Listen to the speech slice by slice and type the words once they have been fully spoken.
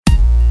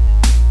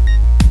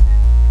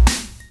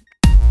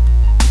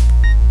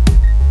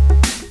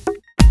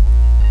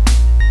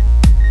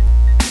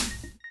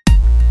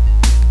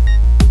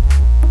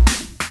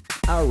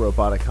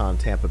Roboticon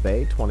Tampa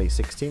Bay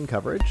 2016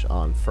 coverage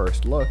on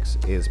First Looks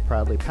is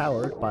proudly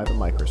powered by the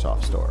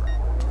Microsoft Store.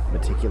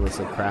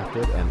 Meticulously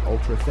crafted and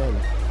ultra-thin,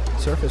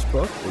 Surface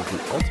Book is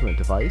the ultimate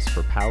device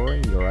for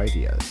powering your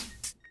ideas.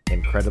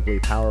 Incredibly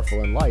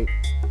powerful and light,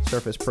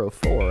 Surface Pro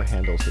 4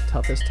 handles the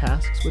toughest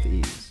tasks with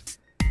ease.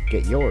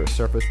 Get your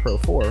Surface Pro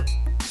 4,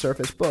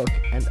 Surface Book,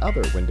 and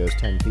other Windows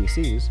 10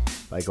 PCs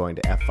by going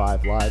to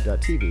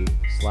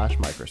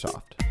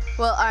f5live.tv/Microsoft.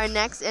 Well, our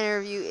next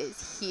interview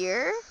is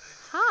here.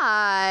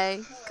 Hi.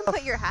 You can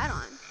put your hat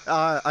on.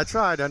 I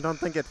tried. I don't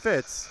think it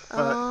fits,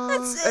 but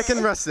it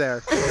can rest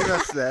there.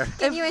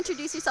 Can you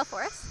introduce yourself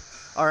for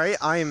us? All right.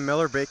 I am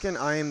Miller Bacon.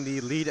 I am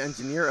the lead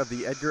engineer of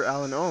the Edgar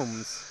Allan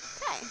Ohms.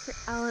 Okay.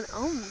 Allan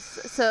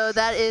Ohms. So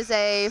that is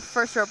a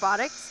First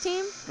Robotics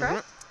team,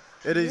 correct?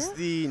 Mm-hmm. It is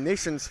the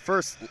nation's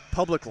first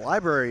public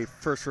library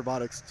First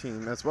Robotics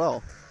team as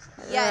well.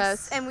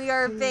 Yes, and we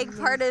are a big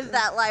part of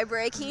that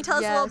library. Can you tell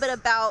us a little bit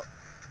about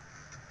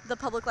the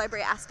public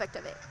library aspect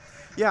of it?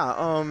 Yeah.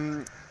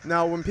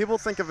 Now, when people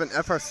think of an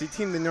FRC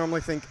team, they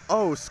normally think,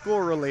 oh,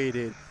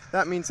 school-related.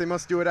 That means they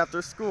must do it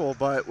after school.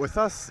 But with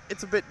us,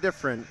 it's a bit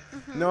different.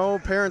 Mm-hmm. No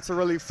parents are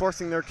really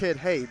forcing their kid,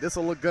 hey, this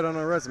will look good on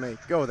a resume.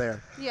 Go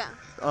there. Yeah.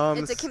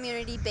 It's a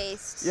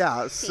community-based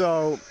Yeah. team.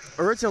 So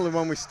originally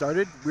when we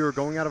started, we were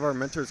going out of our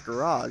mentor's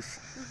garage.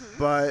 Mm-hmm.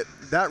 But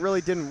that really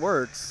didn't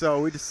work.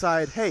 So we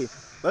decided, hey,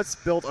 let's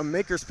build a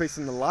makerspace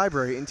in the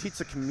library and teach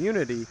the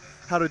community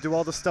how to do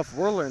all the stuff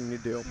we're learning to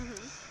do.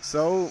 Mm-hmm.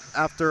 So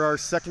after our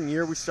second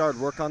year, we started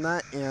work on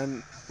that,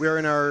 and we are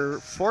in our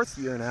fourth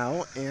year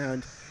now,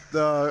 and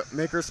the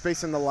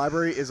makerspace in the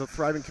library is a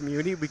thriving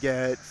community. We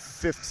get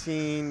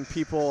 15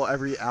 people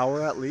every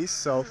hour at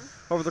least, so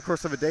over the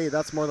course of a day,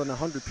 that's more than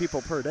 100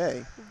 people per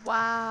day.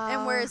 Wow.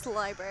 And where is the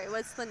library?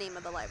 What's the name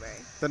of the library?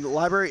 The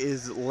library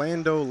is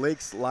Lando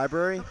Lakes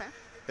Library. Okay.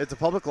 It's a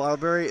public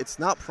library. It's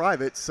not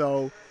private,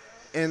 so...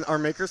 And our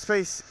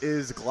makerspace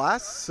is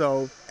glass,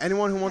 so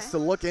anyone who wants to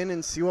look in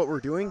and see what we're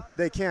doing,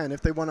 they can.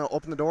 If they want to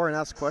open the door and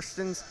ask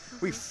questions,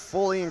 we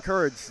fully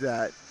encourage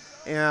that.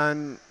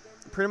 And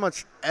pretty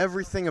much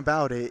everything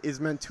about it is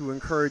meant to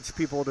encourage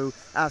people to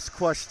ask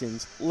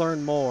questions,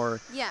 learn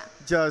more,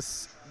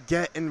 just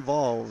get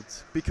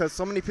involved. Because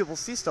so many people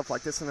see stuff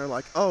like this and they're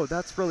like, oh,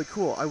 that's really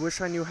cool. I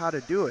wish I knew how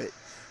to do it.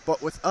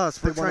 But with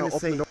us, we're trying to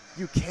say,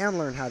 you can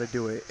learn how to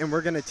do it, and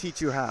we're going to teach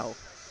you how.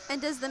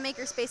 And does the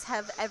makerspace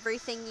have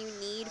everything you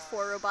need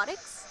for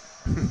robotics?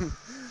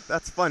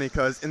 That's funny,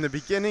 because in the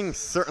beginning,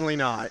 certainly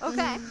not.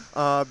 Okay.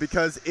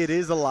 Because it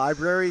is a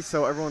library,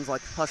 so everyone's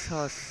like, hush,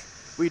 hush,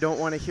 we don't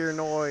want to hear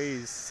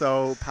noise.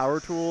 So power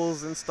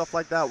tools and stuff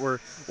like that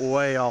were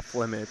way off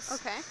limits.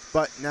 Okay.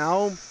 But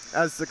now,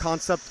 as the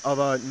concept of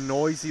a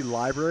noisy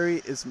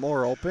library is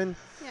more open,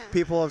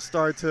 people have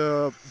started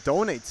to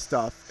donate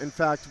stuff. In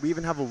fact, we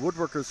even have a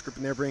woodworkers group,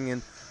 and they're bringing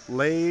in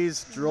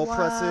lathes, drill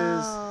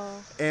presses,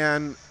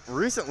 and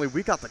recently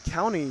we got the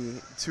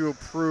county to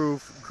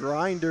approve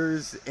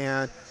grinders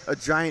and a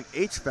giant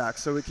HVAC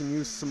so we can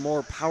use some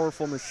more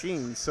powerful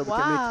machines so we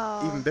can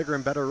make even bigger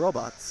and better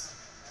robots.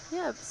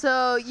 Yeah.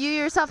 So you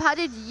yourself, how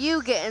did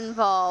you get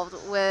involved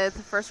with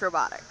First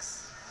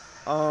Robotics?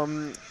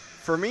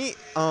 For me,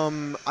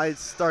 I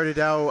started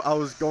out, I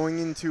was going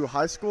into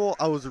high school.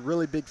 I was a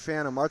really big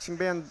fan of marching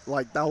band.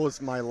 Like, that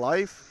was my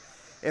life.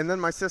 And then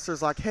my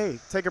sister's like, hey,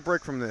 take a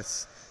break from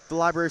this. The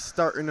library's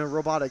starting a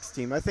robotics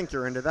team. I think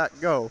you're into that.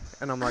 Go.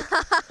 And I'm like,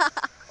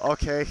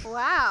 okay.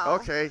 Wow.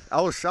 Okay. I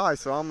was shy,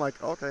 so I'm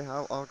like, okay,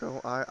 I'll go.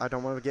 I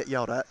don't want to get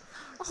yelled at.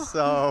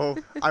 So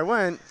I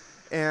went,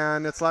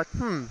 and it's like,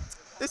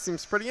 this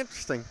seems pretty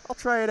interesting. I'll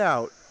try it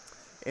out.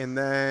 And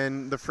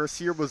then the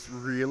first year was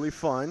really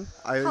fun.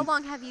 How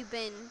long have you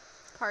been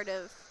part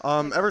of?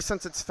 Ever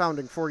since its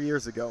founding 4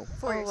 years ago.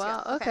 4 years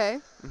ago. Okay.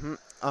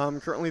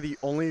 Currently the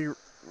only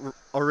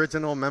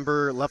original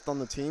member left on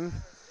the team.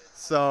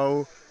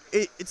 So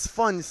it's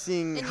fun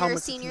seeing how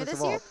much the team has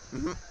evolved.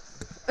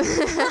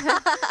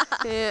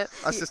 Yeah.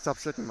 I should stop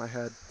shaking my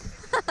head.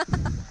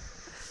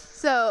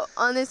 So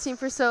on this team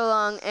for so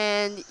long,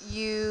 and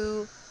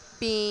you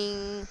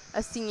being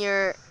a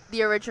senior,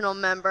 the original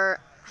member,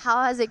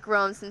 how has it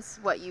grown since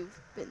what you've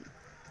been?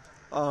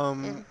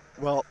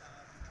 Well,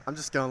 I'm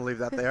just going to leave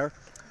that there.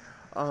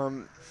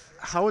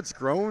 How it's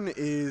grown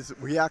is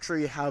we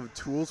actually have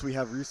tools, we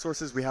have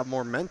resources, we have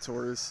more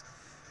mentors.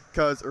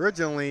 Because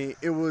originally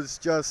it was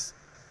just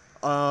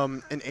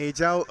an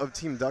age out of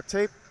Team Duct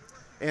Tape,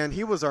 and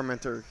he was our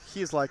mentor.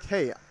 He's like,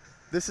 hey,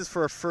 this is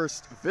for a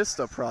first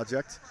Vista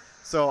project,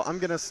 so I'm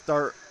going to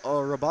start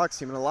a robotics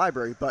team in a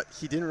library. But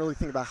he didn't really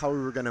think about how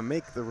we were going to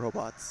make the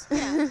robots.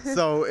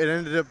 So it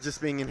ended up just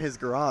being in his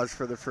garage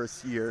for the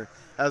first year,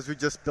 as we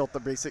just built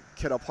the basic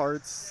kit of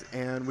parts,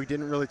 and we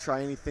didn't really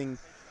try anything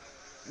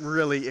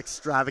really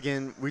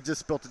extravagant. We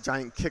just built a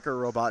giant kicker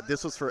robot.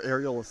 This was for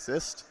aerial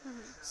assist.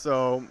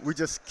 So we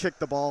just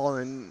kicked the ball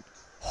and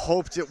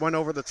hoped it went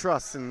over the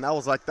truss, and that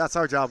was like, that's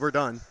our job, we're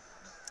done.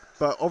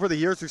 But over the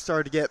years, we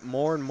started to get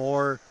more and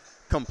more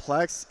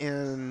complex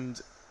and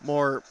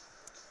more,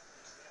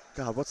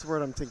 God, what's the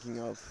word I'm thinking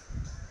of?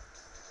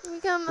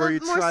 become where you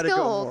more try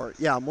skilled.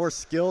 to go more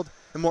skilled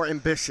and more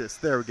ambitious.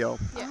 There we go.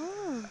 Yeah.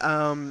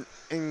 Oh.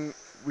 And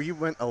we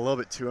went a little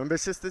bit too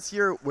ambitious this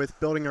year with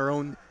building our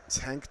own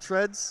tank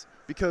treads,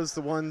 because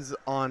the ones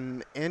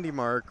on Andy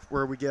Mark,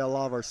 where we get a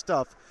lot of our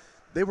stuff,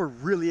 they were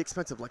really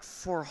expensive, like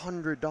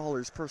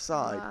 $400 per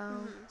side. Wow.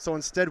 So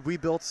instead, we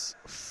built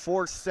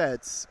 4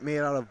 sets made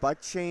out of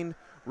bike chain,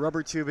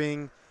 rubber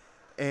tubing,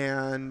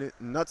 and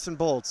nuts and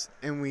bolts,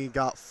 and we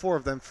got 4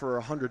 of them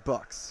for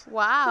 $100.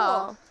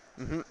 Wow.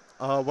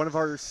 One of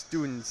our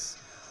students,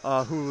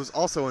 who was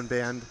also in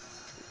band,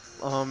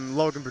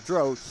 Logan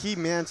Boudreau, he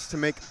managed to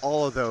make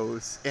all of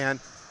those, and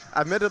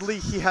admittedly,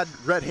 he had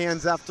red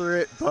hands after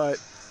it, but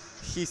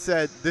he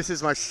said, "This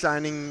is my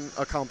shining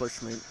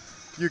accomplishment.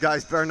 You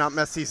guys better not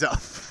mess these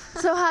up."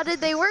 So how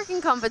did they work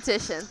in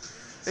competition?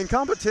 In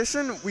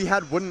competition, we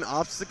had wooden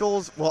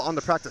obstacles. Well, on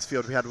the practice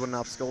field, we had wooden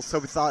obstacles. So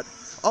we thought,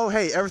 oh,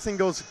 hey, everything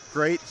goes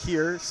great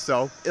here,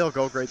 so it'll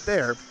go great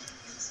there.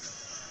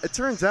 It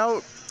turns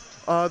out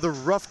the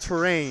rough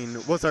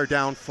terrain was our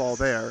downfall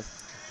there.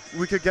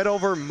 We could get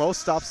over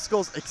most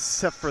obstacles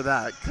except for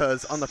that,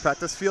 because on the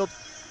practice field,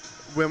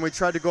 when we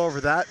tried to go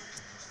over that,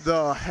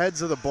 the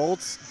heads of the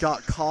bolts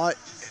got caught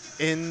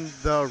in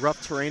the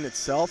rough terrain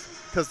itself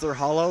because they're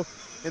hollow,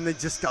 and they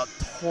just got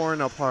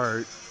torn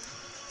apart.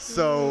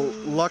 So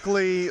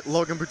luckily,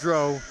 Logan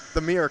Boudreau,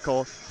 the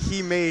miracle,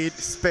 he made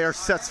spare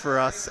sets for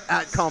us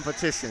at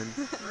competition.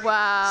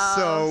 Wow.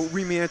 So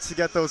we managed to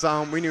get those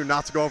on. We knew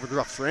not to go over the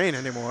rough terrain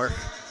anymore.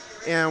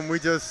 And we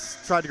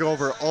just tried to go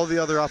over all the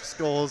other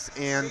obstacles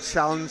and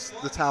challenge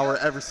the tower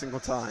every single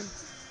time.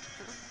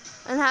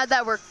 And how'd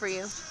that work for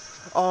you?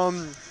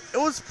 It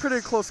was a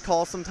pretty close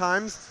call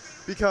sometimes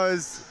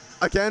because,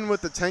 again,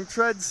 with the tank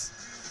treads,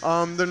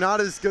 they're not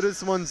as good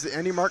as the ones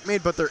Andy Mark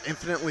made, but they're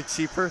infinitely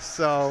cheaper.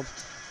 So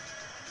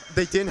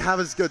they didn't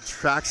have as good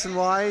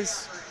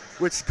traction-wise,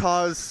 which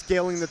caused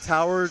scaling the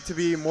tower to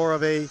be more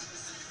of a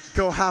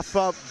go half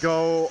up,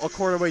 go a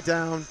quarter way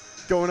down,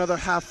 go another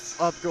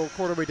half up, go a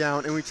quarter way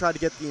down, and we tried to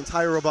get the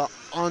entire robot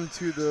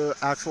onto the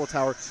actual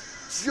tower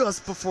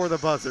just before the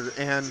buzzer.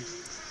 And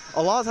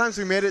a lot of times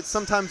we made it,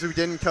 sometimes we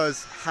didn't,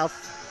 because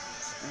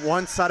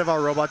one side of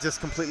our robot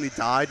just completely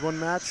died one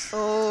match.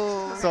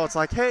 Oh. So it's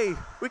like, hey,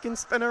 we can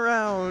spin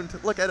around,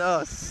 look at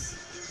us.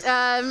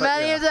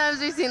 Many times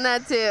we've seen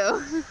that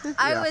too.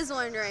 I was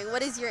wondering,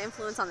 what is your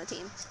influence on the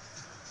team?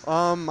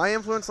 My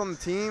influence on the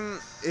team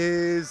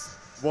is,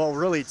 well,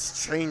 really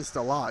it's changed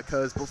a lot,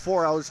 because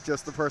before I was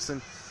just the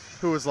person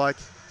who was like,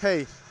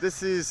 hey,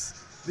 this is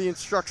the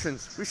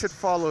instructions, we should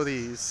follow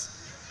these.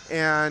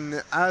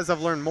 And as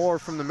I've learned more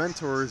from the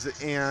mentors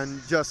and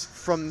just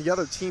from the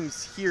other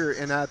teams here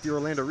and at the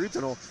Orlando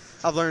Regional,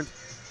 I've learned,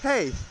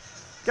 hey,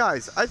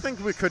 guys, I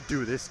think we could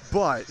do this,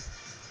 but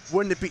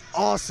wouldn't it be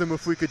awesome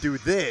if we could do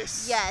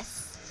this?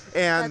 Yes.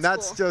 And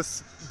that's cool.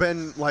 just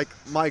been like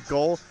my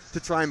goal, to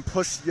try and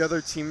push the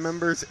other team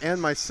members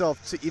and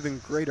myself to even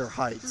greater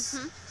heights.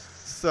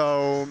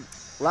 So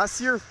last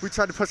year we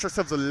tried to push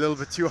ourselves a little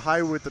bit too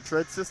high with the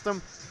tread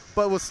system,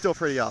 but it was still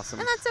pretty awesome.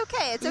 And that's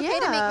okay. It's okay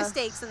to make Yeah.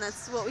 mistakes, and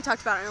that's what we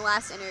talked about in our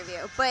last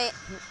interview. But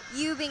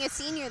you being a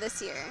senior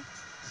this year,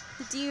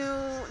 do you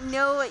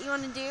know what you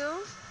want to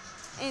do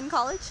in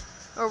college?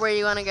 Or where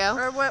you want to go?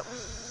 Or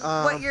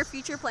what your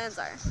future plans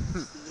are?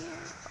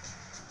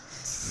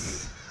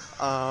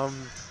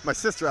 My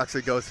sister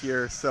actually goes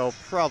here, so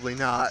probably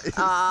not.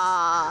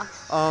 Ah.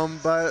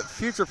 But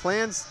future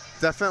plans,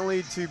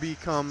 definitely to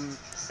become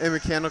a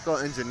mechanical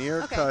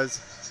engineer, Okay. because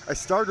I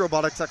started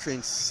robotics actually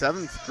in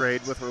 7th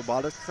grade with a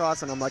robotics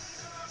class, and I'm like,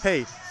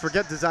 hey,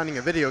 forget designing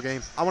a video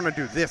game. I want to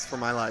do this for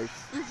my life.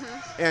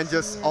 And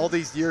just all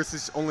these years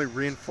has only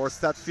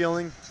reinforced that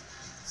feeling.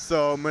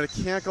 So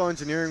mechanical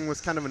engineering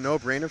was kind of a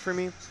no-brainer for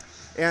me.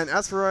 And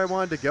as for where I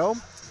wanted to go,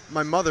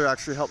 my mother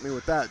actually helped me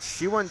with that.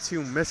 She went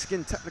to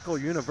Michigan Technical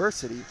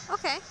University,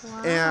 Okay.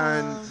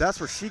 and that's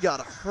where she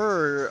got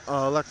her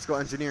electrical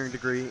engineering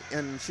degree.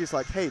 And she's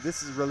like, hey,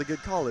 this is a really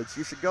good college.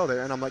 You should go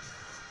there. And I'm like,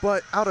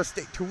 but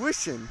out-of-state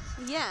tuition.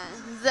 Yeah.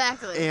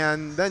 Exactly.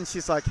 And then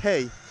she's like,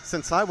 hey,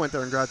 since I went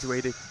there and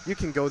graduated, you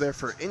can go there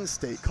for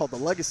in-state, called the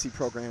Legacy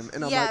Program.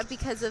 And I'm Yeah, like,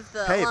 because of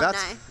the hey,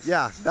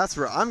 alumni. that's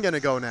where I'm going to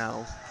go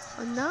now.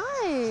 Oh,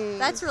 nice.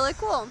 That's really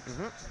cool.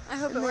 I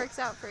hope it works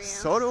out for you.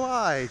 So do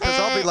I, because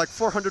I'll be Eh. like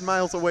 400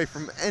 miles away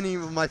from any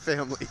of my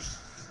family.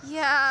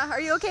 Yeah. Are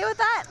you okay with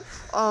that?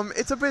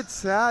 It's a bit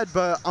sad,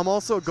 but I'm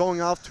also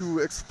going off to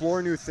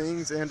explore new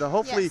things and to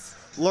hopefully Yes.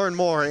 learn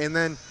more. And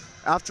then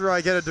after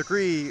I get a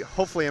degree,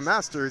 hopefully a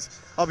master's,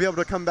 I'll be able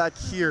to come back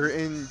here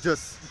and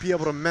just be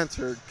able to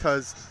mentor,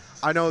 because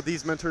I know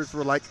these mentors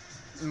were like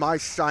my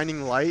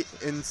shining light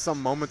in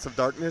some moments of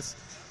darkness.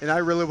 And I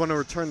really want to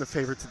return the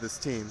favor to this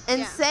team.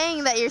 And Yeah.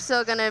 saying that you're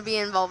still going to be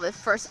involved with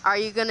FIRST, are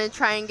you going to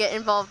try and get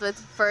involved with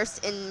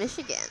FIRST in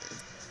Michigan?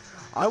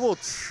 I will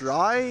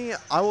try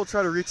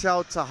to reach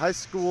out to high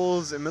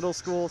schools and middle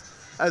schools,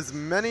 as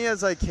many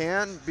as I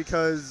can,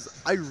 because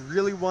I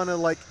really want to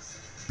like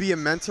be a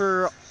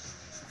mentor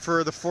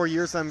for the 4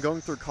 years I'm going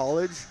through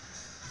college.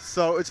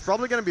 So it's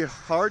probably going to be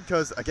hard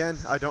because, again,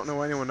 I don't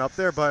know anyone up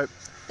there, but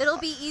It'll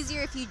be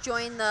easier if you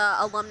join the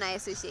Alumni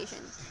Association.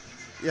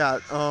 Yeah,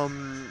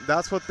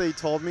 that's what they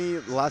told me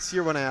last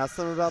year when I asked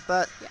them about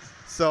that. Yeah.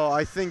 So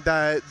I think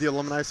that the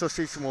Alumni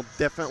Association will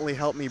definitely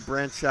help me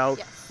branch out,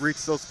 Yes.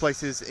 reach those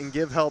places, and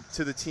give help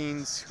to the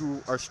teens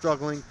who are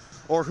struggling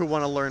or who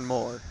want to learn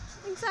more.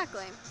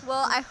 Exactly.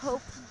 Well, I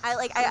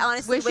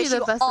honestly Wish you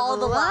the best all of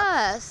the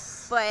luck. luck.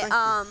 But Thank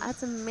you.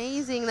 That's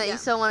amazing that Yeah. you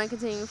still want to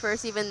continue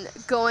first, even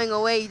going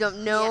away. You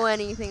don't know Yeah.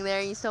 anything there,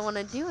 and you still want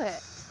to do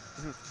it.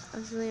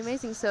 That's really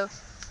amazing. So,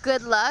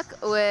 good luck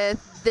with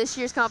this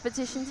year's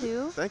competition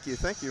too. Thank you.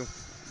 thank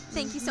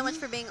you so much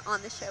for being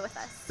on the show with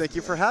us. Thank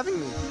you for having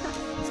me.